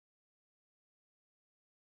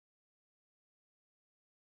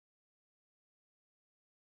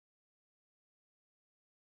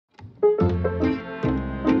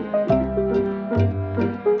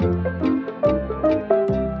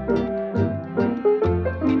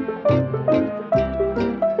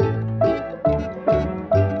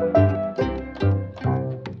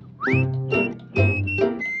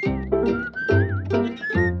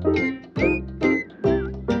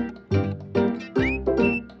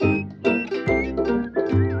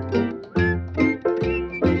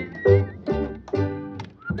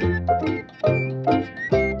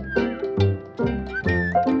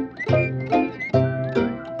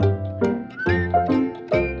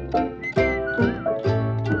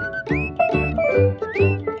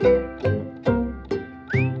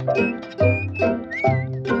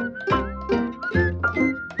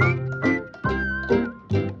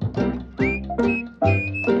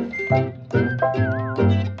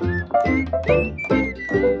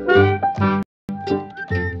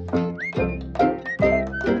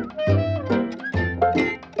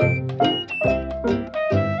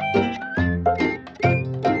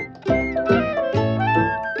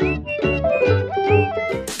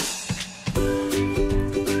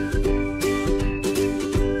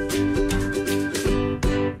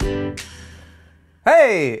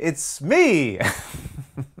Hey, it's me!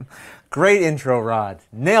 Great intro, Rod.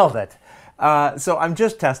 Nailed it. So I'm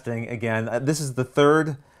just testing again. This is the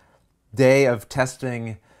third day of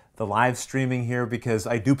testing the live streaming here because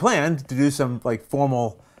I do plan to do some like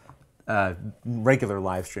formal regular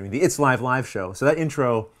live streaming, the It's Live show. So that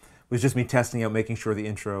intro was just me testing out, making sure the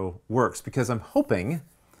intro works because I'm hoping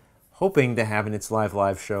to have an It's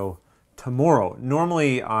Live show tomorrow.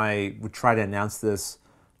 Normally I would try to announce this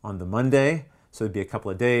on the Monday, so it'd be a couple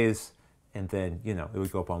of days, and then, you know, it would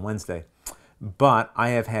go up on Wednesday. But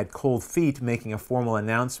I have had cold feet making a formal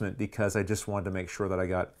announcement because I just wanted to make sure that I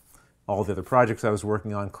got all the other projects I was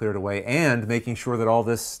working on cleared away and making sure that all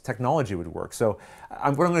this technology would work. So what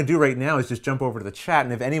I'm going to do right now is just jump over to the chat,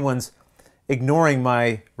 and if anyone's ignoring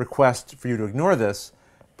my request for you to ignore this,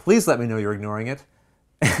 please let me know you're ignoring it,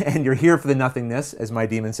 and you're here for the nothingness, as my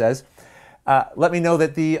demon says. Let me know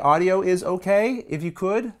that the audio is okay, if you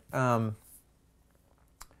could.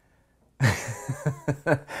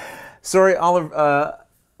 Sorry, Oliver.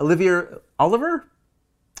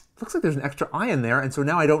 Looks like there's an extra I in there, and so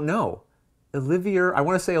now I don't know. Olivier, I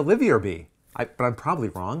want to say Olivier B, but I'm probably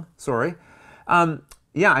wrong. Sorry.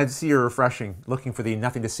 Yeah, I see you're refreshing, looking for the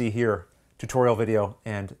Nothing to See Here tutorial video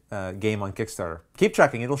and game on Kickstarter. Keep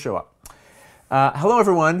checking, it'll show up. Hello,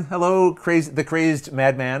 everyone. Hello, the crazed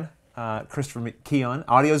madman, Christopher Keon.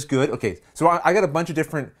 Audio's good. Okay, so I got a bunch of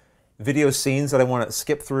different video scenes that I want to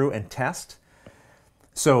skip through and test.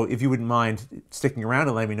 So if you wouldn't mind sticking around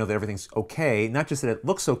and letting me know that everything's okay, not just that it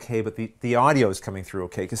looks okay, but the audio is coming through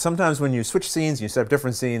okay. Because sometimes when you switch scenes, you set up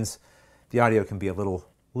different scenes, the audio can be a little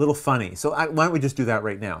funny. So why don't we just do that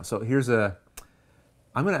right now? So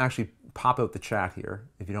I'm going to actually pop out the chat here,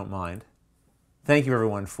 if you don't mind. Thank you,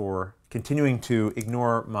 everyone, for continuing to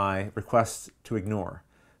ignore my requests to ignore,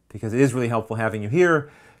 because it is really helpful having you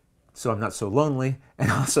here, so I'm not so lonely,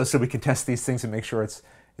 and also so we can test these things and make sure it's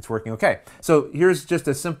working okay. So here's just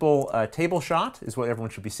a simple table shot is what everyone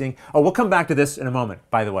should be seeing. Oh, we'll come back to this in a moment,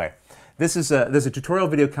 by the way. There's a tutorial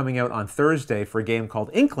video coming out on Thursday for a game called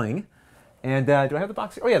Inkling. And do I have the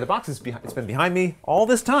box here? Oh yeah, the box is behind, it's been behind me all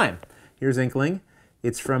this time. Here's Inkling.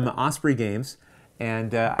 It's from Osprey Games.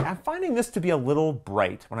 And I'm finding this to be a little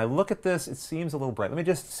bright. When I look at this, it seems a little bright. Let me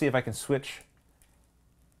just see if I can switch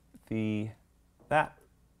that. A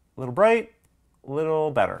little bright, a little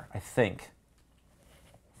better, I think.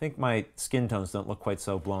 I think my skin tones don't look quite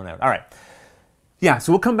so blown out. All right. Yeah,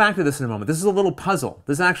 so we'll come back to this in a moment. This is a little puzzle.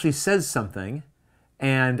 This actually says something,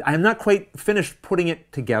 and I'm not quite finished putting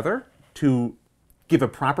it together to give a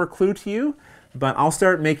proper clue to you, but I'll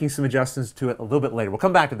start making some adjustments to it a little bit later. We'll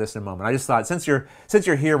come back to this in a moment. I just thought, since you're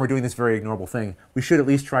here and we're doing this very ignorable thing, we should at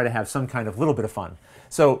least try to have some kind of little bit of fun.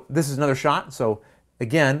 So this is another shot. So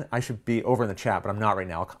again, I should be over in the chat, but I'm not right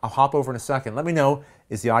now. I'll hop over in a second. Let me know,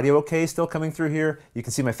 is the audio okay still coming through here? You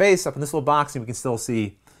can see my face up in this little box, and we can still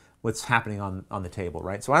see what's happening on the table,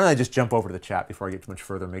 right? So why don't I just jump over to the chat before I get too much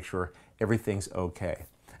further and make sure everything's okay.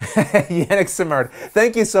 Yannick Simard,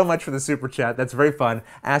 thank you so much for the super chat. That's very fun.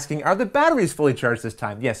 Asking, are the batteries fully charged this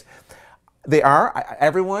time? Yes, they are.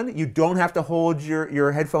 Everyone, you don't have to hold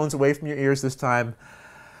your headphones away from your ears this time.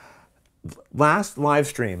 Last live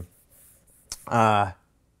stream, I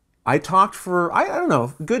talked for, I don't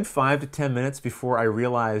know, a good 5 to 10 minutes before I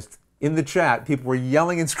realized in the chat people were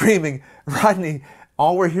yelling and screaming, Rodney,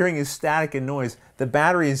 all we're hearing is static and noise. The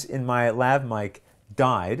batteries in my lav mic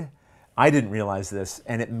died. I didn't realize this,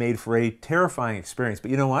 and it made for a terrifying experience.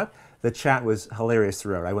 But you know what? The chat was hilarious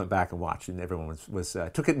throughout. I went back and watched, and everyone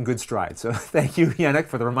took it in good stride. So thank you, Yannick,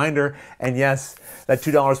 for the reminder. And yes, that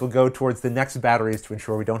 $2 will go towards the next batteries to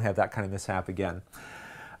ensure we don't have that kind of mishap again.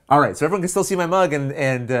 All right, so everyone can still see my mug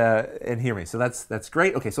and hear me. So that's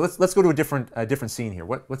great. Okay, so let's go to a different scene here.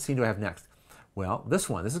 What scene do I have next? Well, this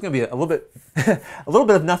one. This is going to be a little bit a little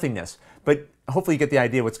bit of nothingness, but hopefully you get the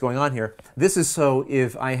idea what's going on here. This is so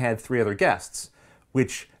if I had 3 other guests,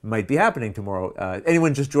 which might be happening tomorrow.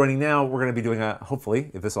 Anyone just joining now, we're going to be doing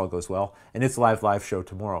hopefully, if this all goes well, an It's Live show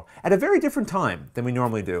tomorrow at a very different time than we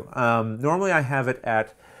normally do. Normally I have it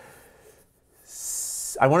at,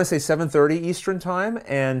 I want to say 7:30 Eastern time,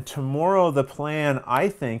 and tomorrow the plan, I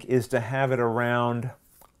think, is to have it around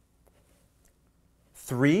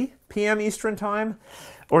 3 p.m. Eastern time,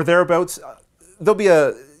 or thereabouts. There'll be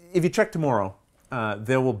if you check tomorrow,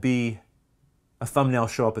 there will be a thumbnail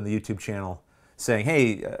show up in the YouTube channel saying,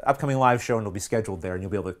 hey, upcoming live show, and it'll be scheduled there, and you'll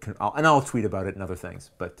be able to, and I'll tweet about it and other things.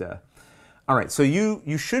 But, all right, so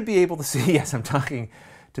you should be able to see, yes, I'm talking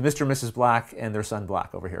to Mr. and Mrs. Black and their son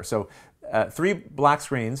Black over here. So 3 black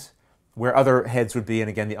screens where other heads would be, and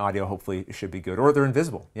again, the audio hopefully should be good, or they're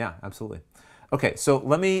invisible. Yeah, absolutely. Okay, so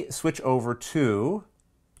let me switch over to,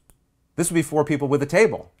 this would be 4 people with a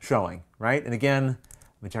table showing, right? And again,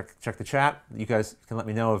 let me check the chat. You guys can let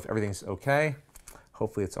me know if everything's okay.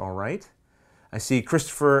 Hopefully it's all right. I see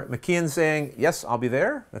Christopher McKeon saying, yes, I'll be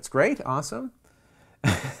there. That's great, awesome.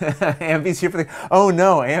 Ambi's here for the, oh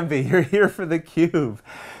no, Ambi, you're here for the cube.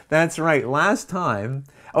 That's right, last time,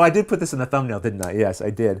 oh, I did put this in the thumbnail, didn't I? Yes,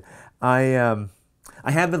 I did. I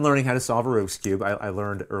have been learning how to solve a Rubik's Cube. I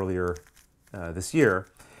learned earlier this year,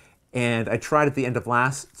 and I tried at the end of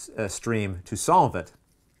last stream to solve it.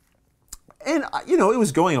 And, you know, it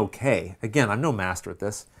was going okay. Again, I'm no master at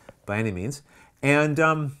this by any means. And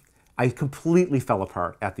I completely fell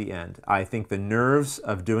apart at the end. I think the nerves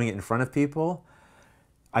of doing it in front of people,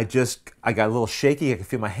 I got a little shaky. I could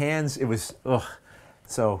feel my hands. It was, ugh.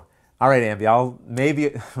 So, all right, Ambi, I'll maybe,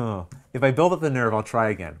 if I build up the nerve, I'll try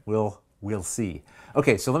again. We'll see.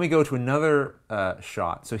 Okay, so let me go to another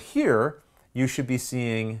shot. So here, you should be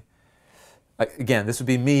seeing, again, this would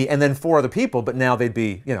be me and then 4 other people, but now they'd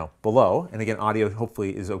be, you know, below. And again, audio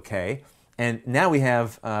hopefully is okay. And now we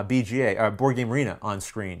have BGA, Board Game Arena, on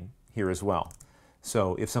screen here as well.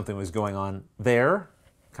 So if something was going on there,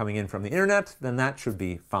 coming in from the internet, then that should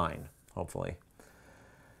be fine, hopefully.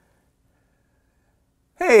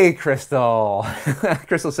 Hey, Crystal.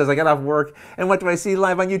 Crystal says, I got off work, and what do I see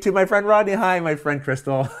live on YouTube? My friend Rodney. Hi, my friend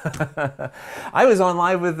Crystal. I was on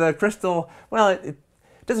live with Crystal, well, it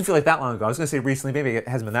doesn't feel like that long ago. I was going to say recently, maybe it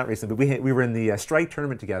hasn't been that recent, but we were in the Strike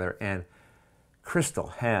tournament together, and Crystal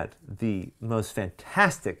had the most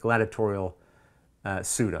fantastic gladiatorial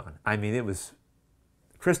suit on. I mean, it was,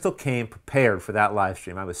 Crystal came prepared for that live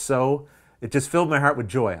stream. I was so, it just filled my heart with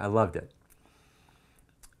joy. I loved it.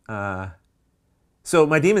 So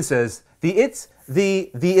my demon says, the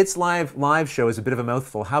It's Live show is a bit of a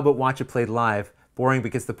mouthful. How about watch it played live? Boring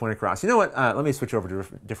but gets the point across. You know what? Let me switch over to a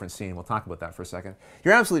different scene. We'll talk about that for a second.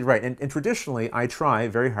 You're absolutely right. And traditionally, I try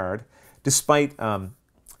very hard, despite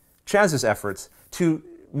Chaz's efforts, to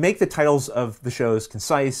make the titles of the shows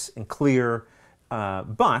concise and clear.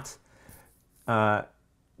 But the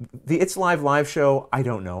It's Live show, I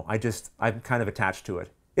don't know. I'm kind of attached to it.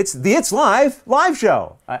 It's the It's Live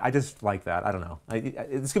show. I just like that. I don't know.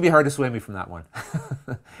 It's going to be hard to sway me from that one.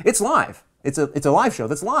 It's live. It's a live show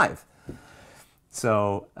that's live.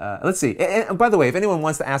 So let's see. And by the way, if anyone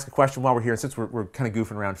wants to ask a question while we're here, since we're kind of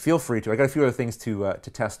goofing around, feel free to. I got a few other things to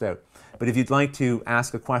test out. But if you'd like to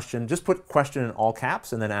ask a question, just put question in all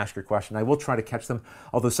caps and then ask your question. I will try to catch them,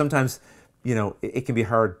 although sometimes, you know, it can be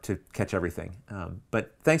hard to catch everything.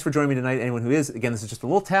 But thanks for joining me tonight. Anyone who is, again, this is just a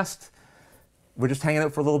little test. We're just hanging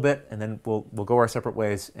out for a little bit, and then we'll go our separate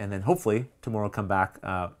ways, and then hopefully tomorrow come back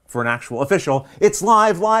for an actual official It's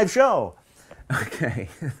Live show. Okay,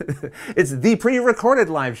 it's the pre-recorded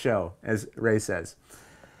live show, as Ray says.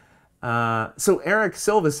 So Eric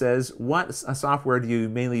Silva says, what software do you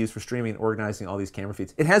mainly use for streaming and organizing all these camera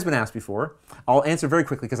feeds? It has been asked before. I'll answer very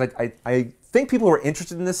quickly because I think people who are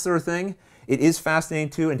interested in this sort of thing, it is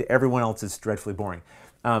fascinating too, and to everyone else it's dreadfully boring.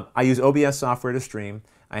 I use OBS software to stream.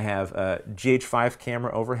 I have a GH5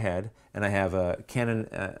 camera overhead, and I have a Sony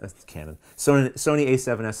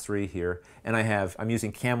A7S III here, and I'm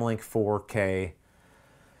using Camlink 4K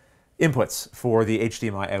inputs for the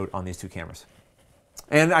HDMI out on these 2 cameras.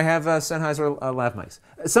 And I have Sennheiser lav mics.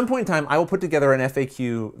 At some point in time, I will put together an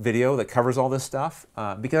FAQ video that covers all this stuff,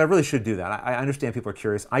 because I really should do that. I understand people are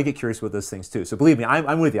curious. I get curious with those things too. So believe me,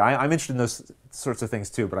 I'm with you. I'm interested in those sorts of things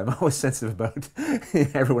too, but I'm always sensitive about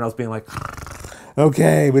everyone else being like,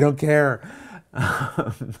 okay, we don't care.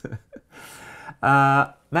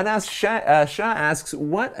 Manas Shah asks,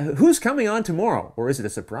 who's coming on tomorrow, or is it a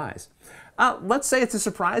surprise? Let's say it's a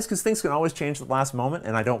surprise, because things can always change at the last moment,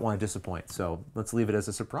 and I don't want to disappoint, so let's leave it as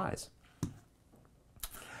a surprise.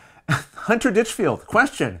 Hunter Ditchfield,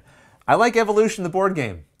 question. I like Evolution, the board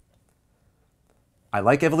game. I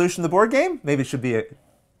like Evolution, the board game? Maybe it should be a...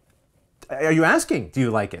 Are you asking, do you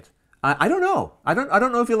like it? I don't know. I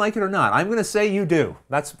don't know if you like it or not. I'm going to say you do.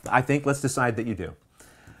 I think, let's decide that you do.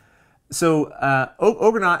 So,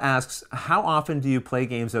 Ogrenaut asks, how often do you play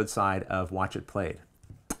games outside of Watch It Played?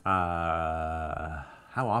 How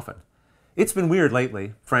often? It's been weird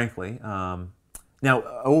lately, frankly. Now,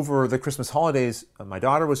 over the Christmas holidays, my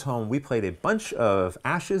daughter was home. We played a bunch of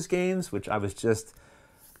Ashes games, which I was just,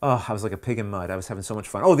 oh, I was like a pig in mud. I was having so much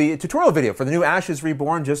fun. Oh, the tutorial video for the new Ashes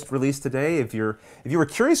Reborn just released today. If you were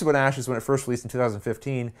curious about Ashes when it first released in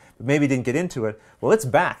 2015, but maybe didn't get into it, well, it's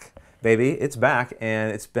back, baby. It's back,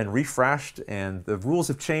 and it's been refreshed, and the rules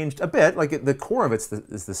have changed a bit. Like, the core of it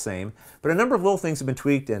is the same, but a number of little things have been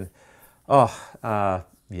tweaked, and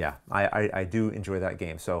yeah, I do enjoy that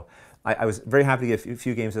game. So I was very happy to get a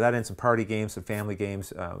few games of that in, some party games, some family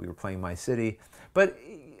games. We were playing My City, but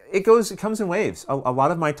it comes in waves. A lot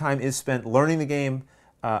of my time is spent learning the game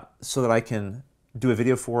so that I can do a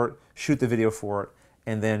video for it, shoot the video for it,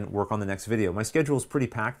 and then work on the next video. My schedule is pretty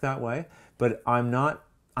packed that way, but I'm not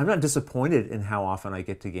disappointed in how often I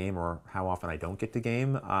get to game or how often I don't get to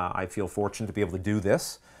game. I feel fortunate to be able to do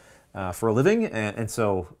this for a living, and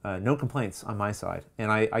so no complaints on my side.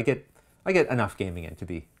 And I get enough gaming in to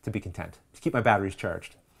be content, to keep my batteries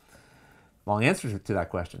charged. Long answer to that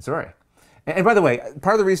question, sorry. And by the way,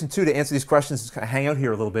 part of the reason too to answer these questions is kind of hang out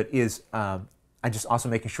here a little bit is I'm just also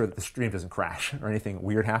making sure that the stream doesn't crash or anything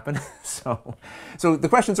weird happen. So the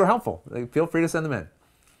questions are helpful. Feel free to send them in.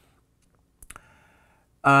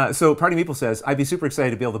 So Party Meeple says, I'd be super excited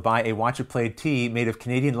to be able to buy a Watch It Played tee made of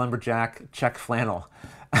Canadian lumberjack check flannel.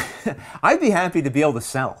 I'd be happy to be able to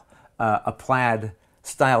sell a plaid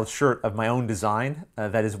styled shirt of my own design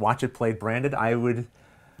that is Watch It Played branded. I would,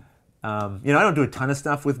 I don't do a ton of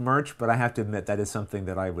stuff with merch, but I have to admit that is something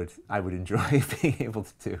that I would enjoy being able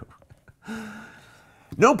to do.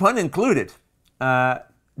 No pun included.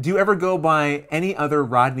 Do you ever go by any other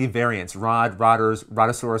Rodney variants? Rod, Rodders,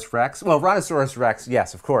 Rhodosaurus Rex? Well, Rhodosaurus Rex,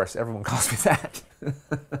 yes, of course. Everyone calls me that.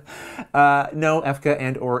 No, Efka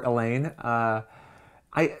and or Elaine.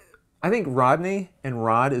 I think Rodney and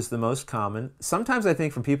Rod is the most common. Sometimes I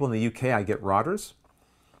think from people in the UK I get Rodders.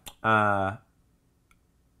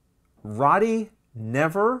 Roddy,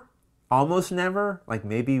 never. Almost never. Like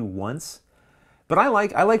maybe once. But I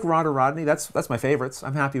like Rod or Rodney. That's my favorites.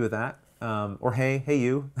 I'm happy with that. Or hey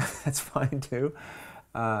you, that's fine too.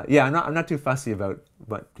 Yeah, I'm not too fussy about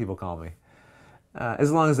what people call me,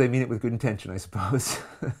 as long as they mean it with good intention, I suppose.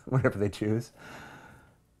 Whatever they choose.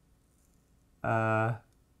 Rob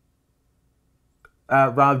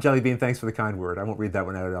Jellybean, thanks for the kind word. I won't read that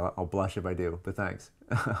one out. I'll blush if I do, but thanks.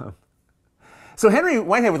 So Henry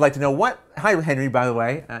Whitehead would like to know hi Henry, by the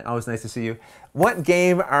way, always nice to see you. What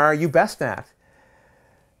game are you best at?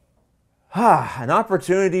 An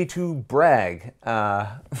opportunity to brag.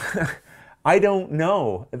 I don't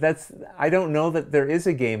know. I don't know that there is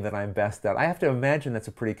a game that I'm best at. I have to imagine that's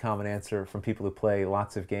a pretty common answer from people who play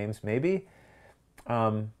lots of games. Maybe.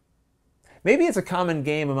 Maybe it's a common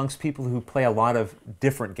game amongst people who play a lot of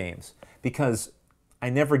different games, because I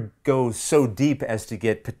never go so deep as to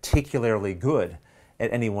get particularly good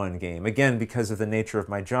at any one game. Again, because of the nature of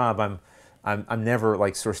my job, I'm never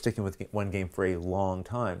like sort of sticking with one game for a long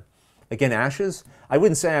time. Again, Ashes, I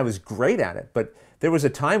wouldn't say I was great at it, but there was a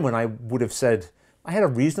time when I would have said I had a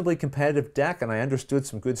reasonably competitive deck and I understood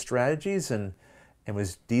some good strategies and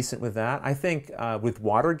was decent with that. I think with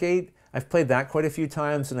Watergate, I've played that quite a few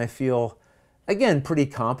times and I feel, again, pretty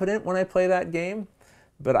competent when I play that game,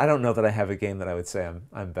 but I don't know that I have a game that I would say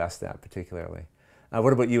I'm best at particularly.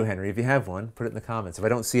 What about you, Henry? If you have one, put it in the comments. If I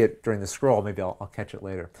don't see it during the scroll, maybe I'll catch it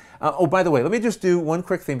later. Oh, by the way, let me just do one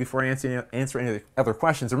quick thing before I answer any other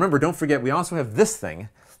questions. Remember, don't forget, we also have this thing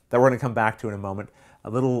that we're going to come back to in a moment, a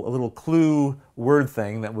little clue word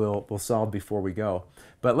thing that we'll solve before we go.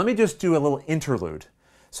 But let me just do a little interlude.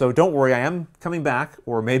 So don't worry, I am coming back,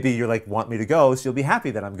 or maybe you're like, want me to go, so you'll be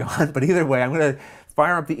happy that I'm gone. But either way, I'm going to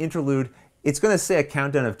fire up the interlude. It's going to say a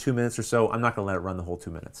countdown of 2 minutes or so. I'm not going to let it run the whole 2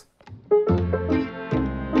 minutes.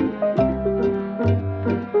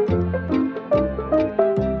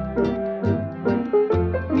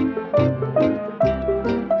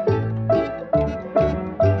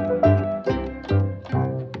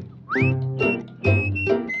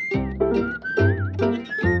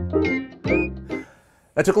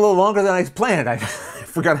 That took a little longer than I planned. I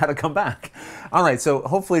forgot how to come back. All right, so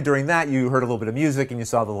hopefully during that you heard a little bit of music and you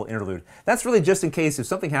saw the little interlude. That's really just in case if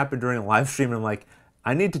something happened during a live stream and I'm like,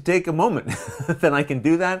 I need to take a moment, then I can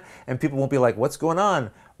do that and people won't be like, what's going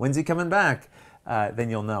on? When's he coming back? Then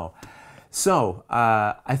you'll know. So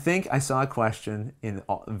I think I saw a question in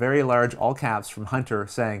very large all caps from Hunter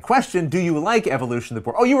saying, question, do you like Evolution of the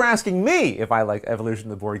Board? Oh, you were asking me if I like Evolution of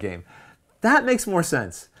the Board Game. That makes more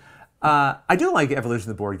sense. I do like Evolution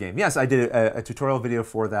of the Board Game. Yes, I did a tutorial video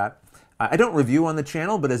for that. I don't review on the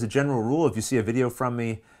channel, but as a general rule, if you see a video from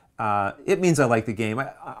me, it means I like the game.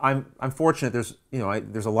 I'm fortunate.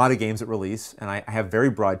 There's a lot of games that release, and I have very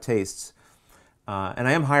broad tastes. And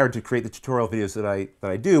I am hired to create the tutorial videos that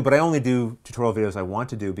I do, but I only do tutorial videos I want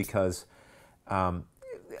to do because I'm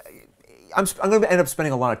going to end up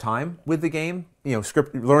spending a lot of time with the game,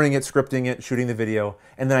 learning it, scripting it, shooting the video,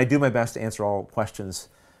 and then I do my best to answer all questions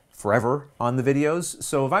forever on the videos.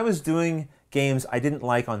 So if I was doing games I didn't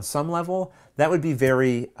like on some level, that would be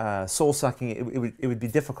very soul-sucking. It would be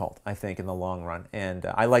difficult, I think, in the long run. And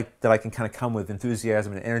I like that I can kind of come with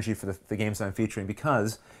enthusiasm and energy for the games I'm featuring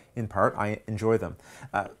because, in part, I enjoy them.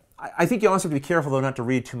 I think you also have to be careful, though, not to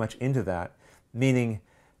read too much into that, meaning,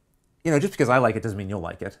 just because I like it doesn't mean you'll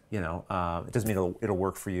like it. It doesn't mean it'll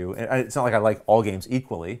work for you. It's not like I like all games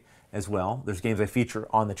equally as well. There's games I feature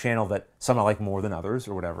on the channel that some I like more than others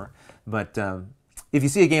or whatever. But if you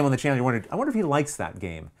see a game on the channel, I wonder if he likes that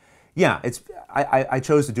game. Yeah, I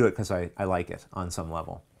chose to do it because I like it on some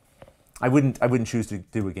level. I wouldn't choose to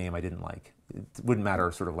do a game I didn't like. It wouldn't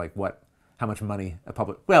matter sort of like how much money a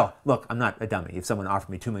public... Well, look, I'm not a dummy. If someone offered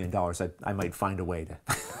me $2 million, I might find a way to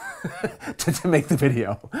to make the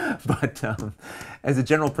video. But as a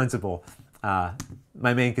general principle,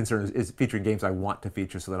 my main concern is featuring games I want to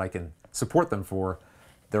feature so that I can support them for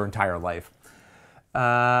their entire life.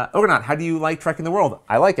 Orgonaut, how do you like Trekking the World?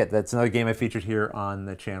 I like it. That's another game I featured here on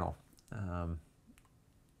the channel.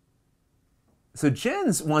 So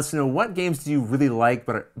Jens wants to know, what games do you really like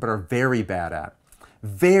but are very bad at?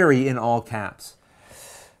 Very in all caps.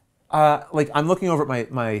 Like I'm looking over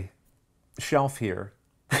at my shelf here.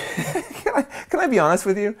 Can I be honest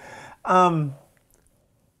with you?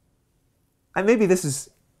 Maybe this is...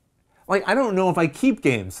 Like, I don't know if I keep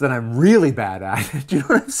games that I'm really bad at. Do you know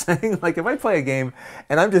what I'm saying? Like, if I play a game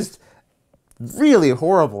and I'm just really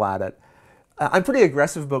horrible at it, I'm pretty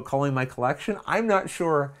aggressive about culling my collection. I'm not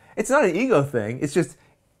sure. It's not an ego thing. It's just,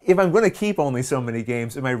 if I'm going to keep only so many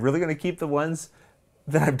games, am I really going to keep the ones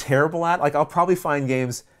that I'm terrible at? Like, I'll probably find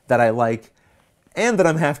games that I like and that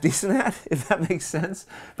I'm half decent at, if that makes sense.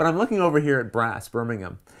 But I'm looking over here at Brass,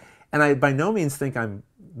 Birmingham, and I by no means think I'm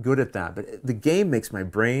good at that. But the game makes my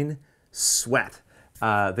brain sweat.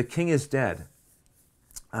 The King is Dead.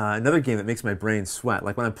 Another game that makes my brain sweat.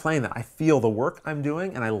 Like when I'm playing that, I feel the work I'm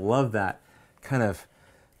doing, and I love that kind of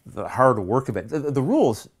the hard work of it. The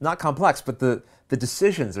rules, not complex, but the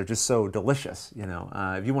decisions are just so delicious.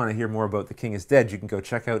 If you want to hear more about The King is Dead, you can go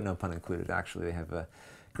check out, no pun included, actually. They have a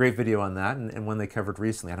great video on that, and one they covered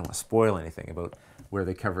recently. I don't want to spoil anything about where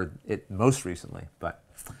they covered it most recently, but...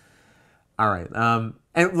 All right,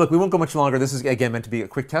 and look, we won't go much longer. This is, again, meant to be a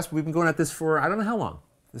quick test. We've been going at this for, I don't know how long.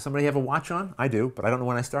 Does somebody have a watch on? I do, but I don't know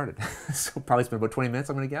when I started. So probably it's been about 20 minutes,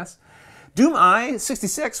 I'm going to guess.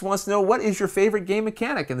 DoomEye66 wants to know, what is your favorite game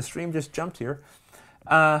mechanic? And the stream just jumped here.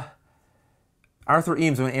 Arthur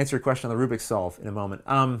Eames, I'm going to answer your question on the Rubik's Solve in a moment.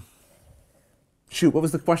 Shoot, what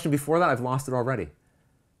was the question before that? I've lost it already.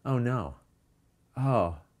 Oh, no.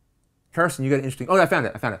 Oh. Carson, you got an interesting... Oh, I found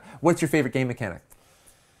it. What's your favorite game mechanic?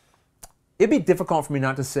 It'd be difficult for me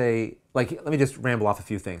not to say, like, let me just ramble off a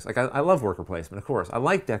few things. Like, I love worker placement, of course. I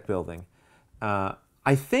like deck building. I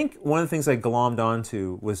think one of the things I glommed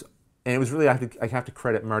onto was, and it was really, I have to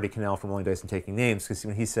credit Marty Cannell from Rolling Dice and Taking Names, because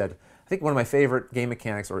when he said, I think one of my favorite game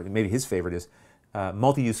mechanics, or maybe his favorite, is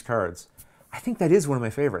multi-use cards. I think that is one of my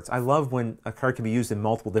favorites. I love when a card can be used in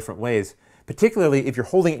multiple different ways, particularly if you're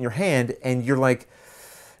holding it in your hand and you're like,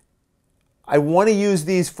 I want to use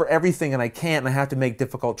these for everything and I can't, and I have to make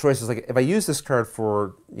difficult choices. Like if I use this card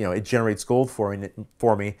for, it generates gold for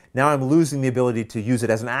me, now I'm losing the ability to use it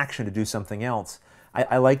as an action to do something else.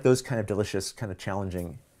 I like those kind of delicious, kind of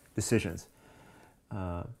challenging decisions.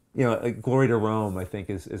 Glory to Rome, I think,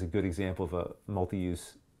 is a good example of a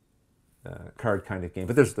multi-use card kind of game.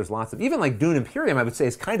 But there's lots of, even like Dune Imperium, I would say,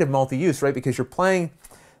 is kind of multi-use, right? Because you're playing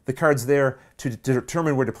the cards there to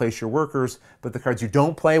determine where to place your workers, but the cards you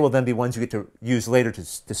don't play will then be ones you get to use later to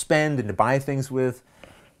spend and to buy things with.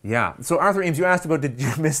 Yeah. So Arthur Eames, you asked about, did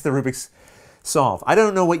you miss the Rubik's Solve? I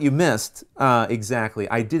don't know what you missed exactly.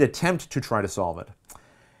 I did attempt to try to solve it.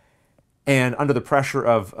 And under the pressure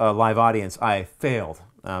of a live audience, I failed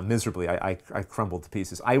miserably. I crumbled to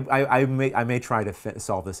pieces. I may try to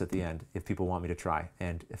solve this at the end if people want me to try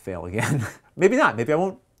and fail again. Maybe not. Maybe I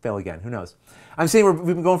won't fail again. Who knows? I'm saying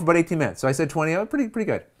we've been going for about 18 minutes. So I said 20. Oh, pretty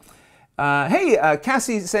good. Hey,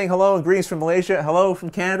 Cassie saying hello and greetings from Malaysia. Hello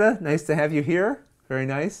from Canada. Nice to have you here. Very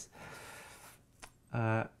nice.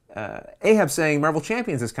 Ahab saying Marvel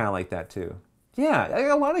Champions is kind of like that too.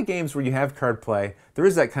 Yeah, a lot of games where you have card play, there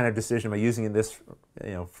is that kind of decision by using this,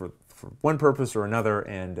 for one purpose or another,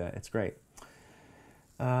 and it's great.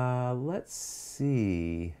 Let's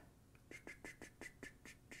see.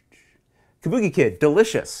 Kabuki Kid,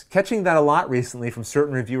 delicious. Catching that a lot recently from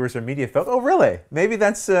certain reviewers or media folk. Oh, really? Maybe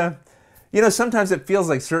that's, sometimes it feels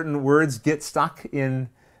like certain words get stuck in,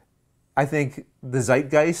 I think, the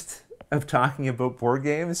zeitgeist of talking about board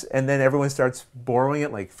games, and then everyone starts borrowing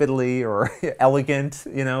it, like fiddly or elegant,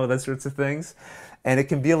 those sorts of things. And it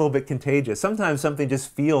can be a little bit contagious. Sometimes something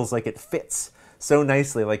just feels like it fits so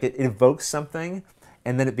nicely, like it evokes something,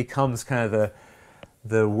 and then it becomes kind of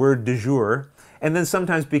the word du jour. And then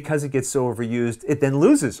sometimes because it gets so overused, it then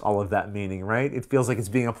loses all of that meaning, right? It feels like it's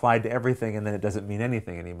being applied to everything, and then it doesn't mean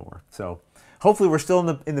anything anymore. So hopefully we're still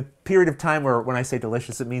in the period of time where when I say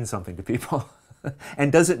delicious, it means something to people.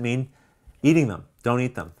 And does it mean eating them? Don't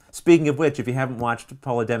eat them. Speaking of which, if you haven't watched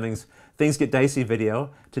Paula Deming's Things Get Dicey video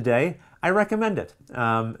today, I recommend it.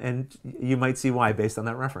 And you might see why based on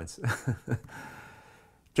that reference.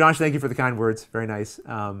 Josh, thank you for the kind words. Very nice.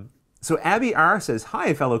 So Abby R. says,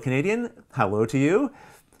 hi, fellow Canadian. Hello to you.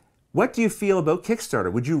 What do you feel about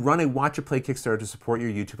Kickstarter? Would you run a Watch It Play Kickstarter to support your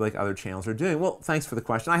YouTube like other channels are doing? Well, thanks for the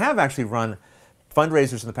question. I have actually run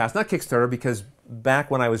fundraisers in the past. Not Kickstarter, because back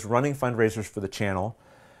when I was running fundraisers for the channel,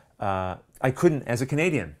 I couldn't as a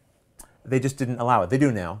Canadian. They just didn't allow it. They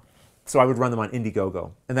do now. So I would run them on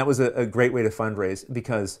Indiegogo. And that was a great way to fundraise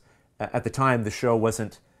because at the time the show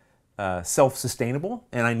wasn't self-sustainable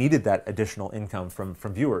and I needed that additional income from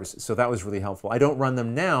viewers. So that was really helpful. I don't run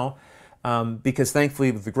them now because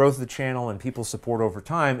thankfully with the growth of the channel and people's support over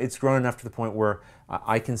time, it's grown enough to the point where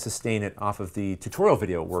I can sustain it off of the tutorial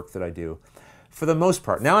video work that I do. For the most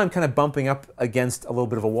part. Now I'm kind of bumping up against a little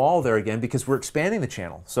bit of a wall there again because we're expanding the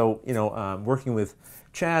channel. So, working with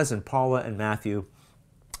Chaz and Paula and Matthew,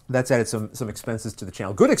 that's added some expenses to the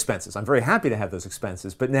channel. Good expenses. I'm very happy to have those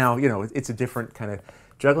expenses. But now, it's a different kind of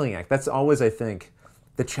juggling act. That's always, I think,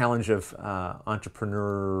 the challenge of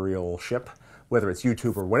entrepreneurship, whether it's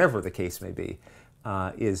YouTube or whatever the case may be,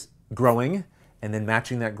 is growing and then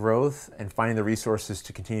matching that growth and finding the resources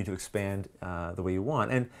to continue to expand the way you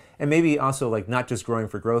want. And maybe also like not just growing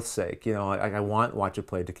for growth's sake. I want Watch It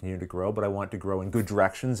Play to continue to grow, but I want to grow in good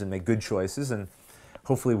directions and make good choices. And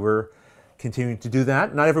hopefully we're continuing to do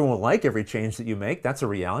that. Not everyone will like every change that you make. That's a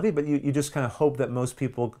reality. But you just kind of hope that most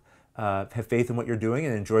people have faith in what you're doing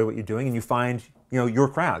and enjoy what you're doing. And you find your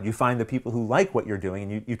crowd. You find the people who like what you're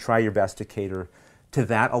doing. And you try your best to cater to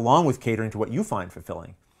that along with catering to what you find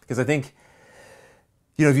fulfilling. Because I think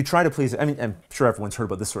if you try to please, I'm sure everyone's heard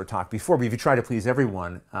about this sort of talk before, but if you try to please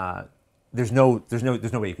everyone, there's no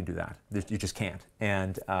way you can do that. You just can't.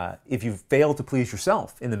 And if you fail to please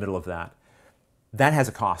yourself in the middle of that, that has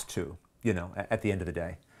a cost too, at the end of the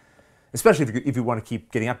day. Especially if you want to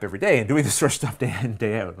keep getting up every day and doing this sort of stuff day in,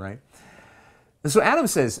 day out, right? And so Adam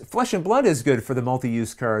says, Flesh and Blood is good for the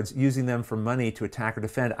multi-use cards, using them for money to attack or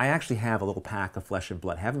defend. I actually have a little pack of Flesh and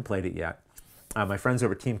Blood. Haven't played it yet. My friends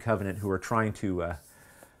over at Team Covenant who are trying to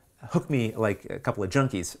hook me like a couple of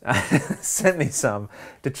junkies sent me some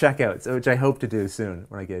to check out, which I hope to do soon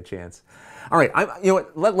when I get a chance. All right,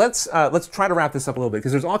 let's try to wrap this up a little bit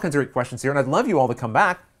because there's all kinds of great questions here, and I'd love you all to come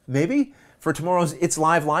back maybe for tomorrow's It's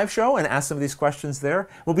Live show and ask some of these questions there.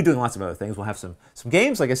 We'll be doing lots of other things. We'll have some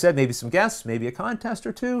games, like I said, maybe some guests, maybe a contest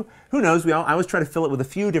or two. Who knows? I always try to fill it with a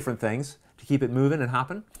few different things to keep it moving and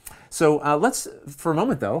hopping. So let's, for a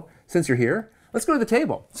moment though, since you're here, let's go to the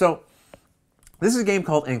table. So this is a game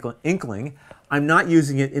called Inkling. I'm not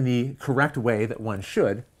using it in the correct way that one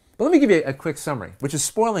should, but let me give you a quick summary, which is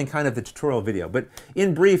spoiling kind of the tutorial video. But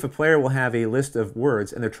in brief, a player will have a list of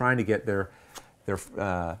words, and they're trying to get their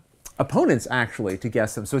opponents actually to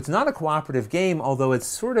guess them. So it's not a cooperative game, although it's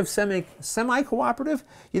sort of semi-cooperative.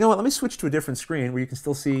 You know what? Let me switch to a different screen where you can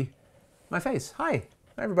still see my face. Hi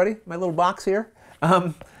everybody, my little box here.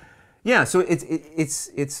 Yeah, so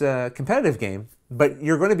it's a competitive game, but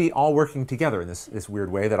you're going to be all working together in this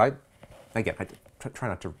weird way that I try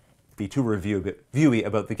not to be too reviewy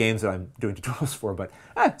about the games that I'm doing tutorials for, but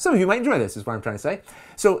some of you might enjoy this, is what I'm trying to say.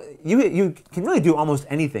 So you can really do almost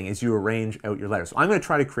anything as you arrange out your letters. So I'm going to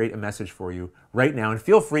try to create a message for you right now, and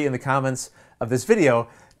feel free in the comments of this video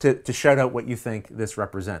to shout out what you think this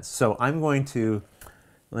represents. So I'm going to,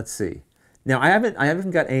 let's see. Now I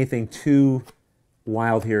haven't got anything too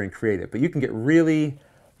wild here and creative, but you can get really,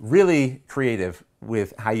 really creative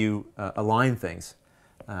with how you align things.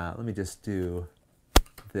 Let me just do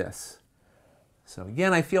this. So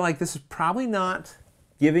again, I feel like this is probably not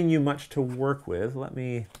giving you much to work with. Let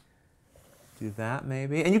me do that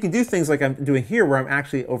maybe. And you can do things like I'm doing here where I'm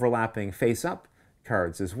actually overlapping face-up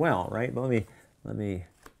cards as well, right? But let me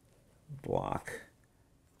block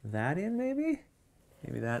that in maybe.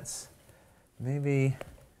 Maybe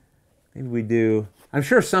we do. I'm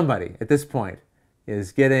sure somebody at this point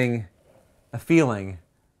is getting a feeling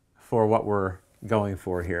for what we're going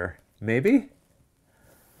for here. Maybe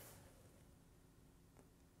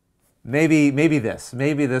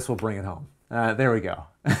this will bring it home. There we go.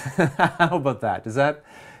 How about that? Does that,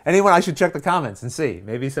 anyone? I should check the comments and see.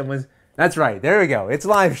 Maybe someone's, that's right. There we go. It's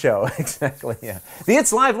live show. Exactly. Yeah. The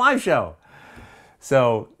It's Live show.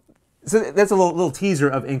 So that's a little teaser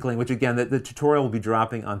of Inkling, which again, the tutorial will be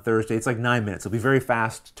dropping on Thursday. It's like 9 minutes. It'll be very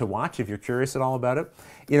fast to watch if you're curious at all about it.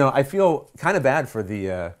 You know, I feel kind of bad for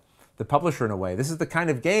the publisher in a way. This is the kind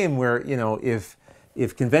of game where, you know,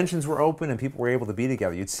 if conventions were open and people were able to be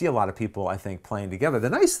together, you'd see a lot of people, I think, playing together. The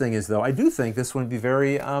nice thing is, though, I do think this one would be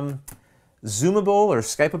very Zoomable or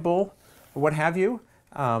Skypeable or what have you.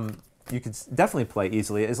 You could definitely play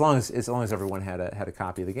easily as long as everyone had a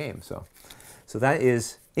copy of the game. So that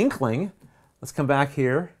is Inkling. Let's come back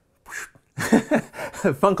here.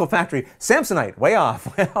 Funko Factory. Samsonite, way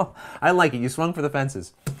off. Well, I like it. You swung for the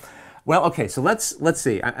fences. Well, okay, so let's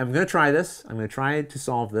see. I'm going to try this. I'm going to try to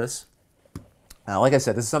solve this. Like I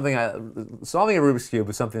said, this is something, solving a Rubik's Cube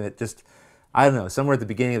was something that just, I don't know, somewhere at the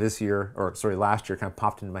beginning of this year, or sorry, last year, kind of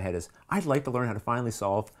popped into my head as, I'd like to learn how to finally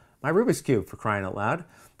solve my Rubik's Cube, for crying out loud.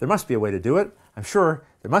 There must be a way to do it. I'm sure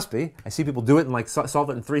there must be. I see people do it and like solve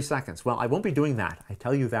it in 3 seconds. Well, I won't be doing that. I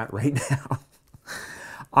tell you that right now.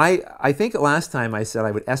 I think last time I said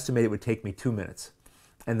I would estimate it would take me 2 minutes.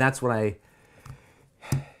 And that's what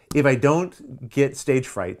if I don't get stage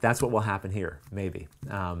fright, that's what will happen here, maybe.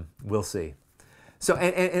 We'll see. So,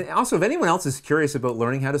 and also, if anyone else is curious about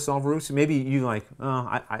learning how to solve Rubik's, maybe you like,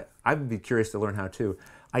 oh, I'd be curious to learn how too.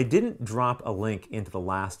 I didn't drop a link into the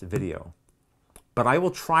last video, but I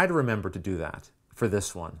will try to remember to do that for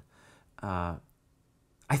this one. I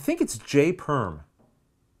think it's JPerm.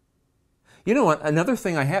 You know what? Another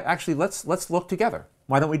thing I have, actually, let's look together.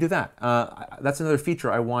 Why don't we do that? That's another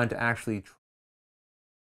feature I wanted to actually try.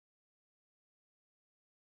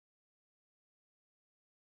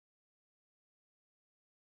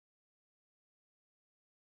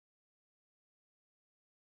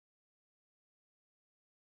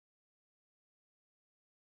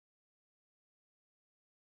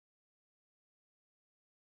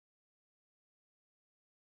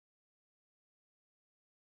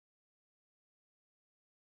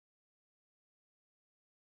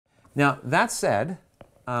 Now, that said,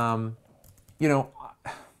 you know,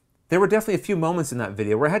 there were definitely a few moments in that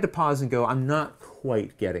video where I had to pause and go, I'm not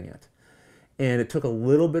quite getting it. And it took a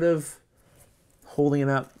little bit of holding it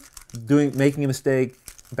up, making a mistake,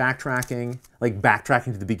 backtracking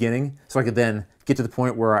to the beginning, so I could then get to the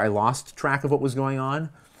point where I lost track of what was going on.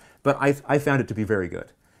 But I found it to be very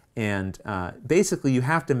good. And basically, you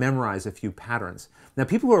have to memorize a few patterns. Now,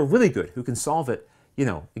 people who are really good, who can solve it, you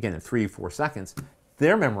know, again, in 3 or 4 seconds,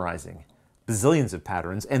 they're memorizing bazillions of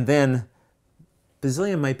patterns, and then,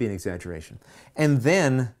 bazillion might be an exaggeration, and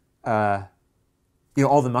then, you know,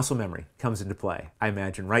 all the muscle memory comes into play, I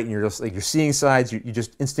imagine, right? And you're just like, you're seeing sides, you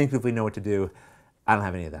just instinctively know what to do. I don't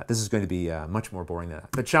have any of that. This is going to be much more boring than that.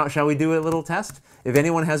 But shall we do a little test? If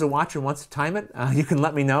anyone has a watch and wants to time it, you can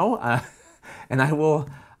let me know, and I will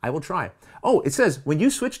try. Oh, it says, when you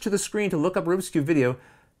switch to the screen to look up Rubik's Cube video,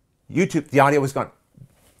 YouTube, the audio was gone.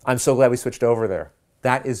 I'm so glad we switched over there.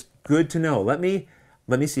 That is good to know. Let me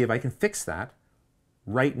see if I can fix that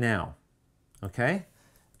right now. Okay?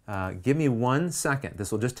 Give me 1 second.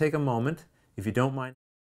 This will just take a moment, if you don't mind.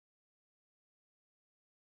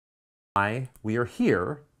 We are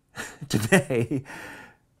here today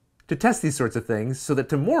to test these sorts of things so that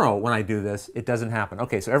tomorrow when I do this, it doesn't happen.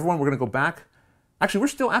 Okay, so everyone, we're going to go back. Actually, we're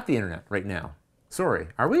still at the internet right now. Sorry,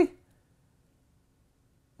 are we?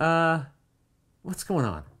 What's going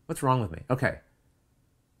on? What's wrong with me? Okay.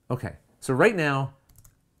 Okay, so right now,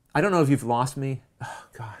 I don't know if you've lost me. Oh,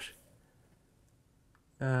 gosh.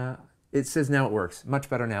 It says now it works. Much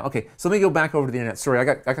better now. Okay, so let me go back over to the internet. Sorry, I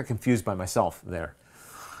got confused by myself there.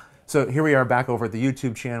 So here we are back over at the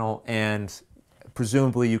YouTube channel, and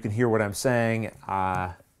presumably you can hear what I'm saying.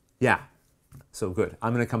 Yeah, so good.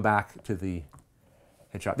 I'm going to come back to the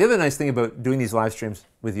headshot. The other nice thing about doing these live streams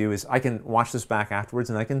with you is I can watch this back afterwards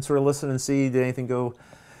and I can sort of listen and see, did anything go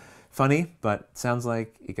funny? But sounds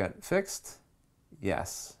like it got fixed.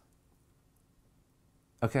 Yes.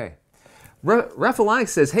 Okay. Refalonic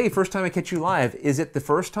says, hey, first time I catch you live. Is it the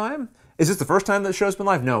first time? Is this the first time that the show's been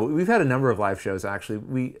live? No, we've had a number of live shows,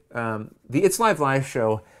 actually. The It's Live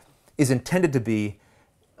show is intended to be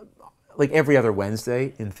like every other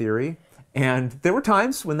Wednesday, in theory. And there were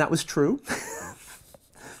times when that was true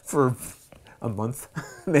for a month,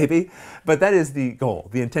 maybe. But that is the goal.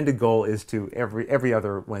 The intended goal is to every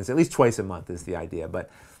other Wednesday, at least twice a month is the idea.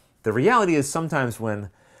 But the reality is sometimes when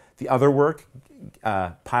the other work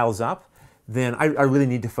piles up, then I really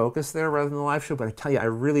need to focus there rather than the live show. But I tell you, I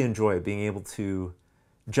really enjoy being able to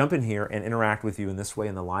jump in here and interact with you in this way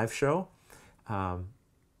in the live show.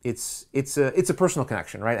 It's a personal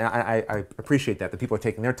connection, right? And I appreciate that people are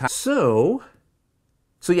taking their time. So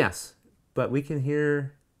yes, but we can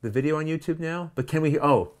hear the video on YouTube now. But can we hear?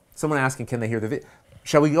 Oh, someone asking, can they hear the video?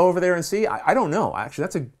 Shall we go over there and see? I don't know. Actually,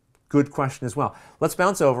 that's a good question as well. Let's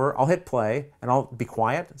bounce over. I'll hit play and I'll be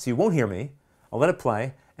quiet, so you won't hear me. I'll let it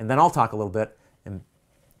play. And then I'll talk a little bit, and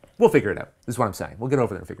we'll figure it out. This is what I'm saying. We'll get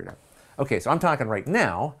over there and figure it out. Okay, so I'm talking right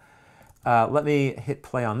now. Let me hit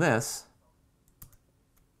play on this.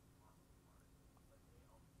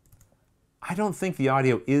 I don't think the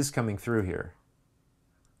audio is coming through here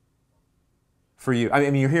for you. I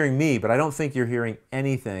mean, you're hearing me, but I don't think you're hearing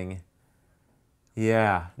anything.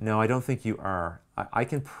 Yeah, no, I don't think you are. I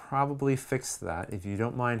can probably fix that if you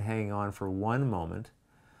don't mind hanging on for one moment.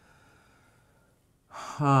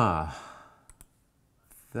 Huh.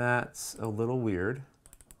 That's a little weird.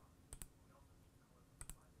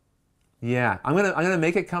 Yeah, I'm gonna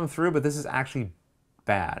make it come through, but this is actually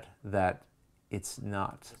bad that it's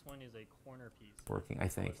not. This one is a corner piece working, I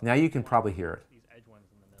think. Now you can probably hear it. These edge ones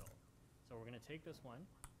in the middle. So we're gonna take this one.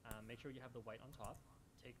 Make sure you have the white on top.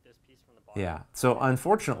 Take this piece from the bottom. Yeah. So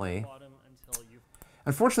unfortunately,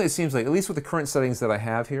 it seems like, at least with the current settings that I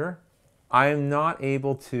have here, I am not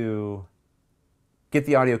able to get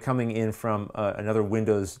the audio coming in from another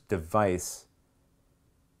Windows device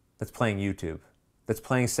that's playing YouTube, that's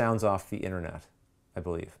playing sounds off the internet, I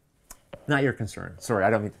believe. Not your concern. Sorry, I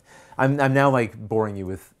don't mean. I'm now like boring you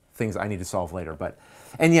with things I need to solve later. But,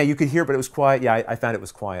 and yeah, you could hear, but it was quiet. Yeah, I found it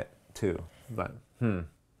was quiet too. But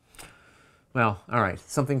well, all right,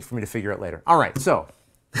 something for me to figure out later. All right, so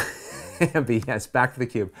yes, back to the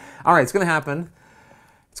cube. All right, it's gonna happen.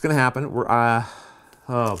 It's gonna happen. We're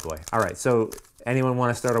oh boy. All right, so. Anyone want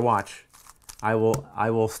to start a watch? I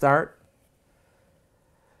will start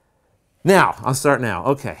now. I'll start now.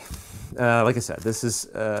 Okay. Like I said, this is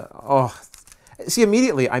oh. See,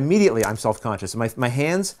 immediately I'm self-conscious. My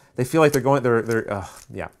hands, they feel like they're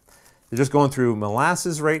yeah. They're just going through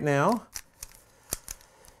molasses right now.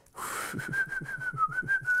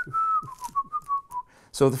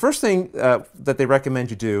 So the first thing that they recommend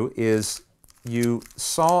you do is you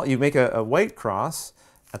make a white cross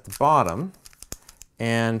at the bottom.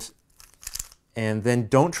 And then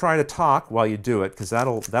don't try to talk while you do it, because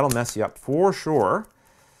that'll mess you up for sure.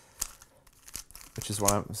 Which is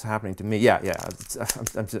what's happening to me. Yeah.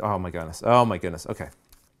 Oh my goodness. Oh my goodness. Okay.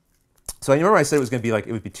 So I remember I said it was going to be like,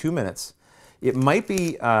 it would be 2 minutes. It might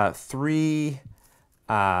be 3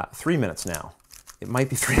 minutes now. It might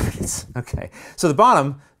be 3 minutes. Okay. So the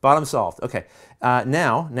bottom solved. Okay.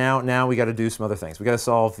 Now we got to do some other things. We got to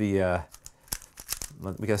solve the.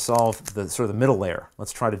 We got to solve the sort of the middle layer.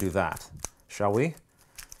 Let's try to do that, shall we?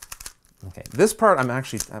 Okay, this part I'm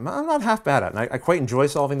not half bad at, and I quite enjoy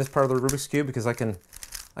solving this part of the Rubik's Cube because I can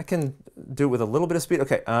do it with a little bit of speed.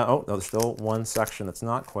 Okay, oh no, there's still one section that's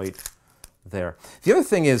not quite there. The other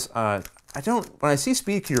thing is, when I see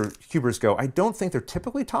speed cubers go, I don't think they're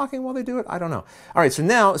typically talking while they do it. I don't know. All right, so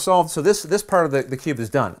now solved. So this part of the cube is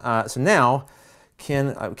done. So now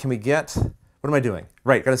can we get? What am I doing?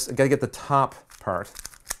 Right, gotta get the top part,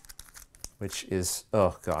 which is,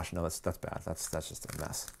 oh gosh, no, that's bad. That's just a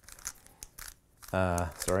mess.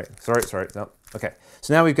 Sorry. No, okay.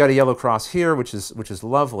 So now we've got a yellow cross here, which is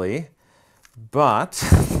lovely, but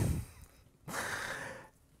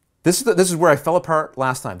this is where I fell apart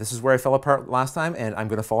last time. This is where I fell apart last time, and I'm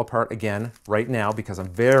going to fall apart again right now because I'm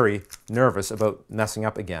very nervous about messing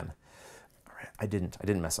up again. All right, I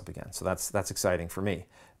didn't mess up again, so that's exciting for me.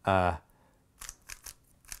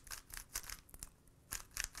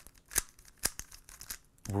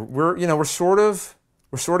 We're sort of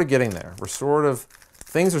getting there.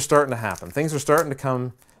 Things are starting to happen. Things are starting to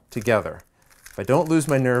come together. If I don't lose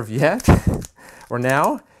my nerve yet, or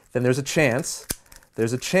now, then there's a chance.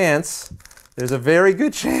 There's a very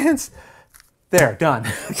good chance. There, done.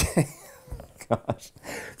 Okay. gosh.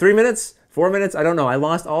 3 minutes? 4 minutes? I don't know. I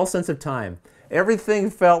lost all sense of time. Everything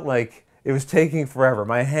felt like it was taking forever.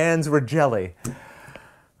 My hands were jelly.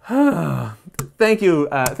 Thank you,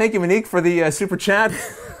 Monique, for the super chat.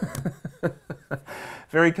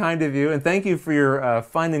 Very kind of you. And thank you for your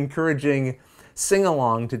fun, encouraging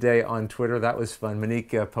sing-along today on Twitter. That was fun.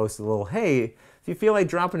 Monique posted a little, hey, if you feel like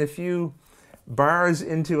dropping a few bars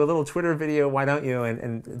into a little Twitter video, why don't you?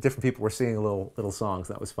 And different people were singing little songs.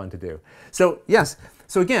 That was fun to do. So yes,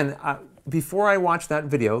 so again, before I watched that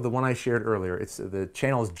video, the one I shared earlier, the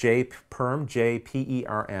channel is JPerm,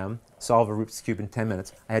 J-P-E-R-M, solve a Rubik's Cube in 10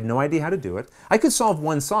 minutes. I had no idea how to do it. I could solve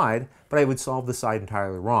one side, but I would solve the side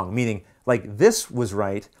entirely wrong, meaning like this was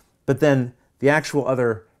right, but then the actual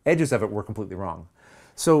other edges of it were completely wrong.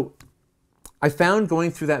 So I found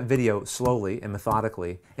going through that video slowly and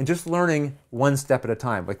methodically and just learning one step at a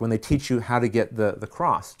time, like when they teach you how to get the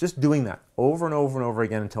cross, just doing that over and over and over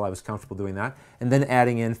again until I was comfortable doing that, and then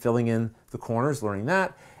adding in, filling in the corners, learning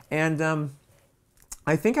that. And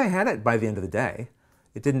I think I had it by the end of the day.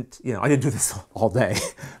 It didn't, I didn't do this all day,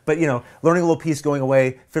 but learning a little piece, going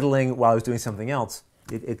away, fiddling while I was doing something else,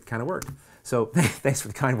 it kind of worked. So thanks for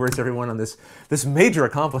the kind words, everyone, on this major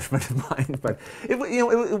accomplishment of mine. But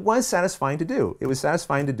it was satisfying to do. It was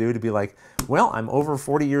satisfying to do, to be like, well, I'm over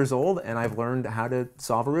 40 years old and I've learned how to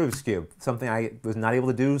solve a Rubik's Cube, something I was not able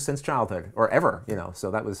to do since childhood or ever. So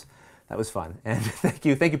that was fun. And thank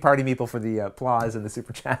you, Party Meeple, for the applause and the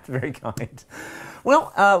super chat. Very kind.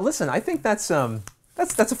 Well, listen, I think that's a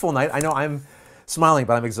full night. I know I'm smiling,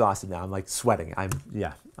 but I'm exhausted now. I'm like sweating.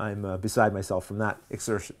 I'm beside myself from that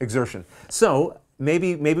exertion. So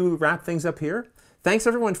maybe we wrap things up here. Thanks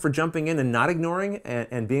everyone for jumping in and not ignoring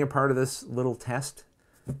and being a part of this little test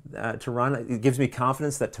to run. It gives me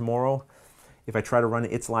confidence that tomorrow, if I try to run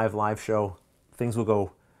It's live show, things will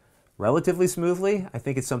go relatively smoothly. I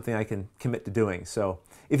think it's something I can commit to doing. So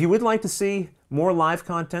if you would like to see more live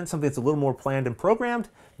content, something that's a little more planned and programmed,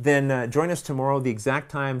 then join us tomorrow, the exact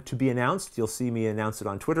time to be announced. You'll see me announce it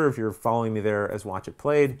on Twitter if you're following me there as Watch It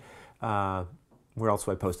Played. Where else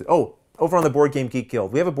do I post it? Oh, over on the Board Game Geek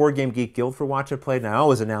Guild. We have a Board Game Geek Guild for Watch It Played, and I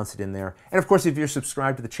always announce it in there. And of course, if you're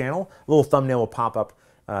subscribed to the channel, a little thumbnail will pop up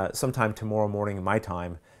sometime tomorrow morning, my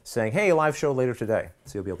time, saying, hey, live show later today.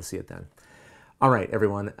 So you'll be able to see it then. All right,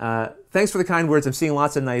 everyone. Thanks for the kind words. I'm seeing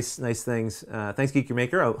lots of nice things. Thanks, Geek Your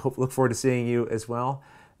Maker. I look forward to seeing you as well.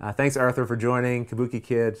 Thanks, Arthur, for joining. Kabuki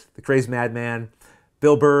Kid, the Crazed Madman,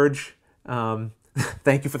 Bill Burge.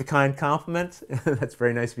 Thank you for the kind compliment. That's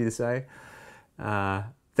very nice of you to say.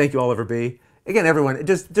 Thank you, Oliver B. Again, everyone,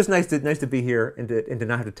 just nice to be here and to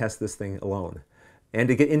not have to test this thing alone, and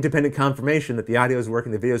to get independent confirmation that the audio is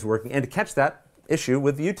working, the video is working, and to catch that issue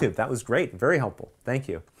with YouTube. That was great. Very helpful. Thank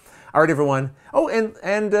you. All right, everyone. Oh,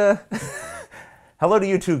 and hello to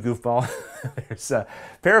you too, goofball. There's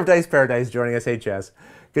Pair of Dice Paradise joining us. Hey, Chaz.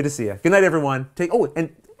 Good to see you. Good night, everyone.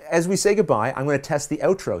 And as we say goodbye, I'm going to test the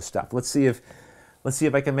outro stuff. Let's see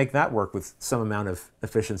if I can make that work with some amount of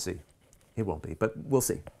efficiency. It won't be, but we'll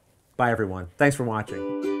see. Bye, everyone. Thanks for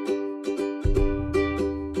watching.